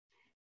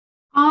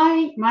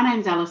Hi, my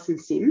name's Alison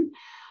Sim.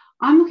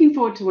 I'm looking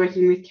forward to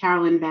working with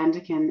Carolyn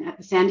Vandyken at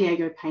the San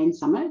Diego Pain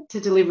Summit to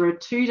deliver a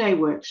 2-day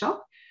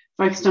workshop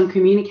focused on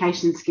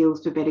communication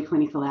skills for better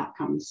clinical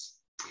outcomes.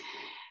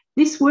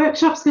 This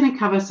workshop's going to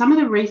cover some of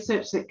the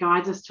research that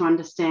guides us to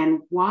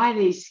understand why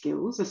these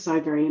skills are so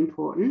very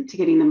important to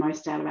getting the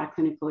most out of our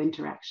clinical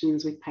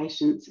interactions with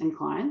patients and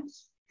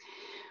clients.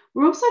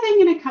 We're also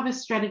then going to cover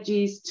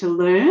strategies to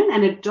learn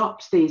and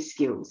adopt these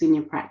skills in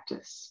your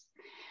practice.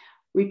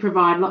 We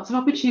provide lots of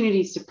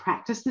opportunities to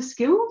practice the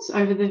skills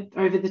over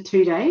the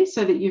 2 days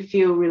so that you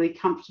feel really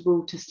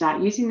comfortable to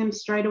start using them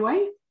straight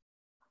away.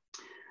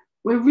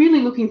 We're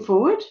really looking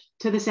forward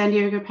to the San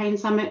Diego Pain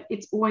Summit.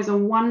 It's always a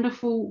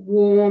wonderful,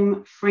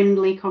 warm,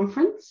 friendly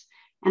conference,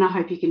 and I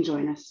hope you can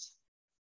join us.